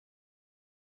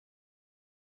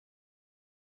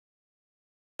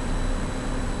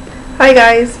Hi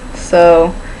guys,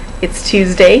 so it's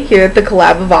Tuesday here at the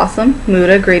Collab of Awesome.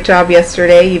 Muda, great job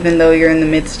yesterday, even though you're in the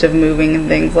midst of moving and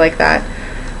things like that.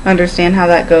 Understand how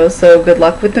that goes, so good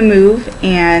luck with the move,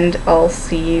 and I'll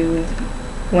see you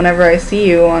whenever I see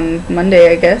you on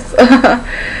Monday, I guess.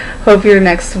 Hope your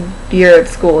next year at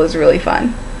school is really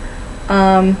fun.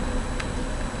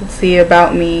 Let's see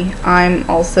about me.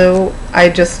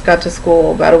 I just got to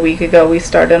school about a week ago. We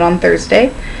started on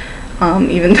Thursday.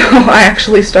 Even though I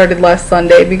actually started last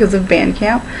Sunday because of band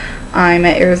camp. I'm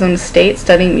at Arizona State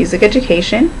studying music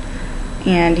education,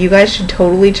 and you guys should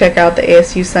totally check out the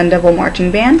ASU Sun Devil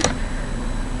Marching Band.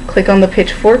 Click on the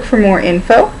pitchfork for more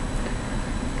info,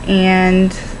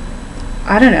 and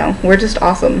I don't know, we're just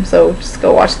awesome, so just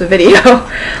go watch the video.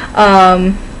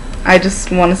 I just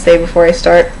want to say before I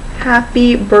start,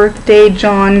 happy birthday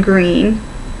John Green,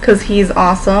 because he's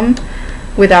awesome.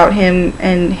 Without him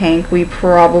and Hank, we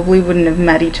probably wouldn't have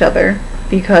met each other,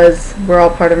 because we're all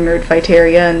part of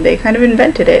Nerdfighteria and they kind of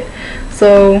invented it.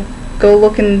 So go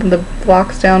look in the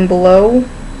box down below,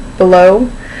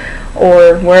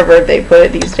 or wherever they put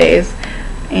it these days,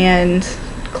 and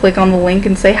click on the link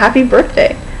and say happy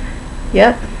birthday.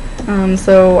 Yep.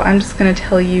 So I'm just going to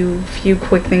tell you a few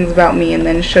quick things about me and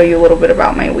then show you a little bit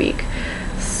about my week.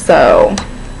 So,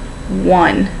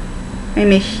 1.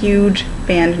 I'm a huge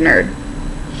band nerd.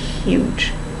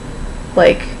 Huge.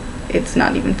 Like, it's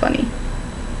not even funny.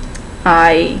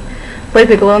 I play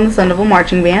piccolo in the Sun Devil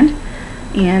Marching Band,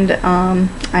 and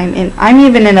I'm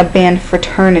even in a band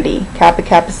fraternity. Kappa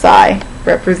Kappa Psi,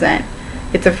 represent.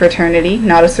 It's a fraternity,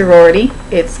 not a sorority.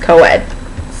 It's co-ed.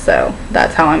 So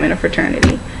that's how I'm in a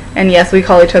fraternity. And yes, we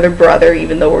call each other brother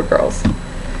even though we're girls.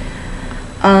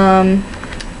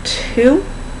 2,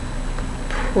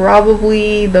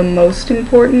 probably the most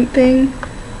important thing,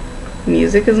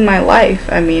 music is my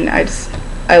life. I mean, I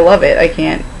love it. I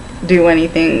can't do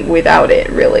anything without it,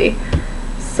 really.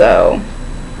 So,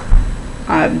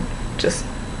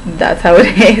 that's how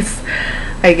it is,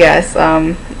 I guess.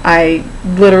 I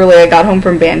got home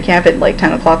from band camp at like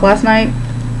 10 o'clock last night,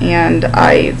 and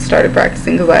I started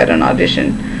practicing because I had an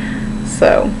audition.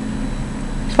 So,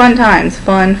 fun times,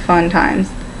 fun times.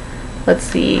 Let's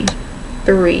see,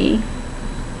 3.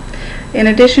 In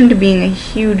addition to being a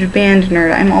huge band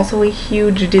nerd, I'm also a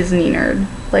huge Disney nerd.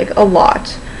 Like, a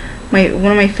lot. One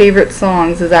of my favorite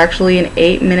songs is actually an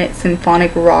 8-minute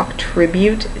symphonic rock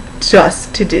tribute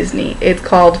just to Disney. It's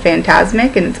called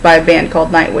Phantasmic, and it's by a band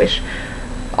called NIGHTWISH.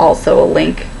 Also a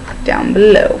link down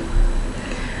below.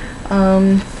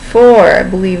 4, I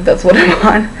believe that's what I'm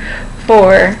on.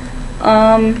 4.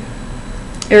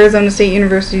 Arizona State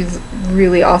University is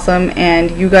really awesome,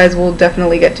 and you guys will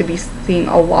definitely get to be seeing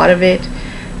a lot of it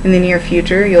in the near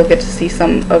future. You'll get to see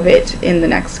some of it in the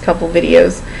next couple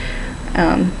videos,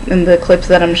 in the clips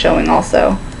that I'm showing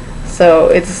also. So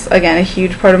it's, again, a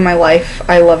huge part of my life.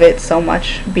 I love it so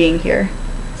much being here.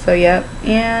 So yeah.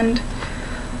 And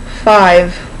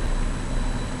 5,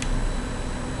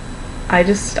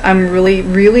 I'm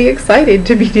really excited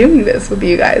to be doing this with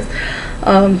you guys.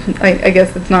 I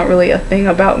guess it's not really a thing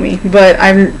about me, but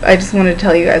I just wanted to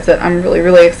tell you guys that I'm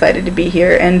really excited to be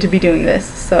here and to be doing this.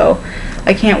 So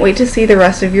I can't wait to see the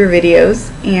rest of your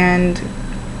videos, and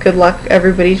good luck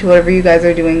everybody to whatever you guys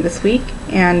are doing this week,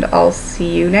 and I'll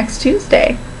see you next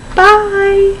Tuesday.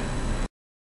 Bye!